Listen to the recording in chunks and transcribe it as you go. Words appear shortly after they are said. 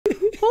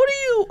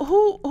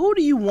Who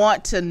do you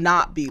want to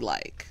not be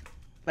like?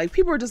 Like,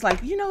 people are just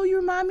like, you know, you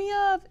remind me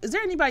of. Is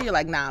there anybody you're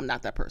like, nah, I'm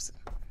not that person?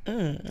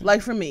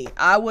 Like, for me,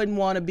 I wouldn't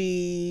want to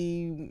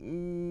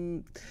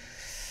be.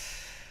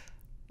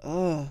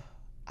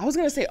 I was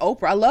gonna say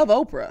Oprah. I love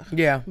Oprah.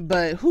 Yeah.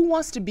 But who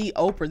wants to be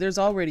Oprah? There's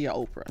already an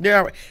Oprah.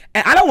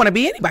 And I don't want to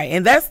be anybody.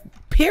 And that's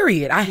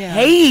period. I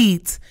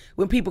hate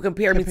when people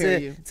compare me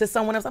to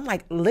someone else. I'm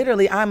like,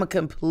 literally, I'm a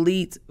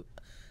complete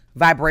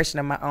vibration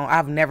of my own.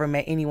 I've never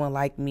met anyone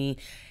like me.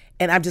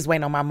 And I'm just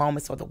waiting on my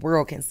moment so the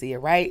world can see it,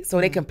 right?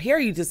 So they compare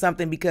you to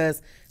something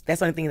because that's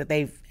the only thing that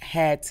they've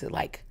had to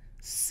like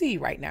see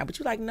right now. But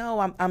you're like,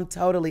 no, I'm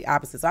totally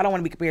opposite. So I don't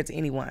want to be compared to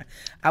anyone.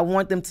 I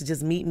want them to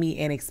just meet me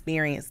and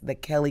experience the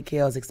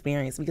Kellz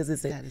experience, because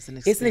it's an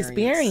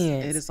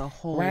experience. It is a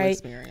whole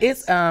experience.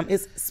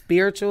 It's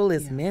spiritual,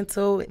 it's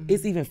mental,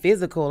 it's even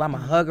physical. I'm a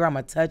hugger, I'm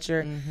a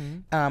toucher.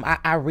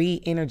 I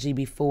read energy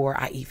before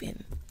I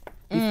even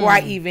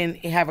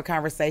have a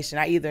conversation.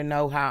 I either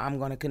know how I'm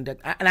going to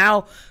conduct.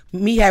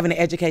 Me having an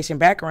education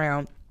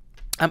background,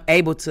 I'm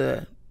able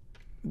to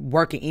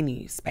work in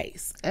any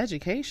space.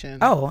 Education.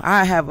 Oh,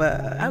 I have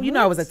I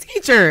was a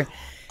teacher.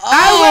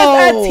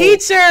 I was a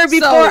teacher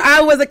before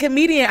I was a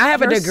comedian. I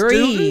have a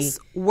degree. Students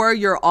were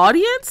your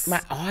audience?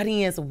 My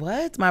audience,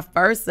 what? My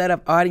first set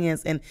of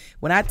audience. And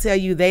when I tell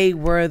you, they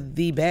were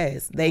the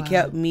best. They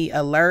kept me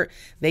alert.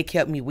 They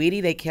kept me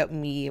witty. They kept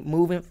me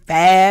moving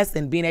fast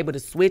and being able to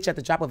switch at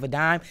the drop of a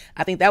dime.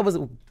 I think that was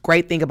a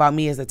great thing about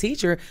me as a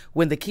teacher.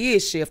 When the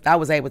kids shift, I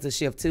was able to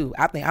shift too.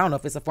 I don't know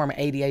if it's a form of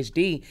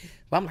ADHD,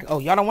 but I'm like, oh,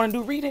 y'all don't want to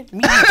do reading? Me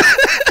neither.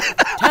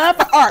 Time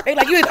for art. They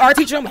like, you an art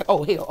teacher? I'm like,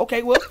 oh, hell,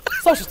 okay, well,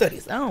 social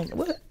studies. I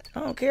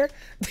don't care.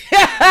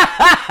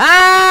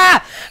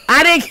 I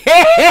didn't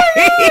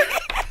care.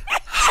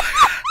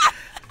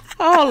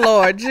 Oh,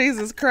 Lord,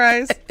 Jesus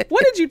Christ.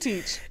 What did you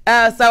teach?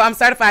 So I'm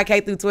certified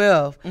K through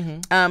 12.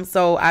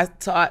 So I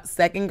taught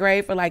second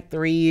grade for like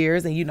 3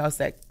 years, and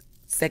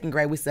second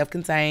grade we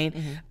self-contained.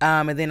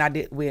 And then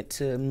I went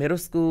to middle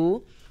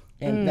school.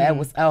 And that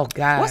was, oh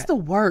God. What's the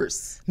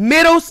worst?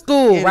 Middle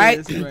school,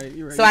 right?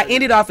 You're right. So I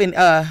ended off in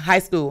high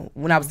school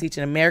when I was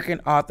teaching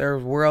American author,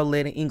 world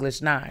lit, and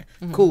English 9.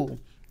 Cool.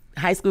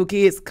 High school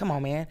kids, come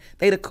on, man.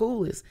 They the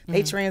coolest.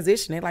 They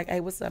transition. They're like,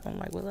 hey, what's up? I'm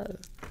like, what's up?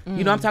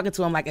 You know, I'm talking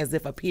to them like as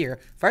if a peer.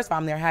 First of all,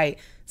 I'm their height.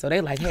 So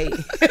they're like, hey,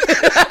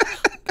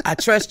 I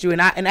trust you. And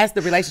that's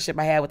the relationship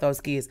I had with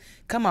those kids.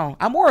 Come on.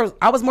 I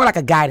was more like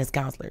a guidance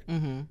counselor.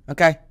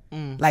 Okay?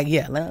 Like,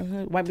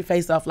 wipe your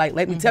face off. Like,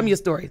 let me tell me your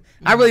stories.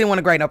 I really didn't want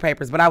to grade no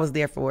papers, but I was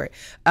there for it.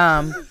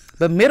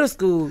 But middle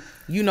school,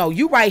 you know,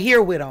 you right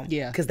here with them.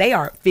 Yeah. Because they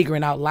are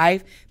figuring out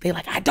life. They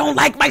like, I don't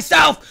like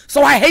myself,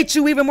 so I hate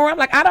you even more. I'm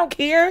like, I don't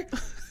care.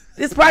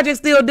 This project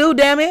still due,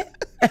 damn it.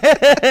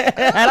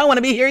 I don't want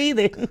to be here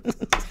either.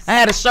 I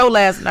had a show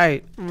last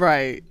night.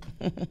 Right.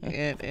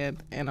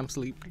 And I'm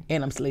asleep.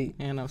 And I'm asleep.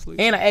 And I'm asleep.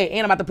 And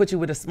I'm about to put you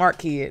with a smart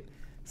kid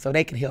so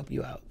they can help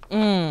you out.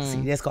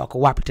 See, that's called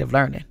cooperative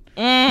learning.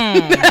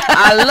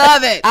 I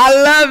love it. I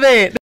love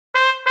it.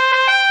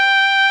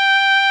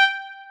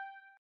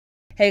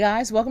 Hey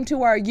guys, welcome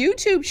to our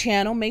YouTube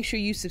channel. Make sure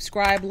you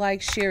subscribe,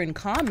 like, share, and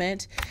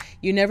comment.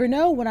 You never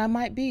know when I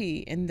might be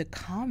in the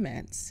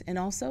comments. And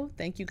also,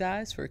 thank you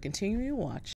guys for continuing to watch.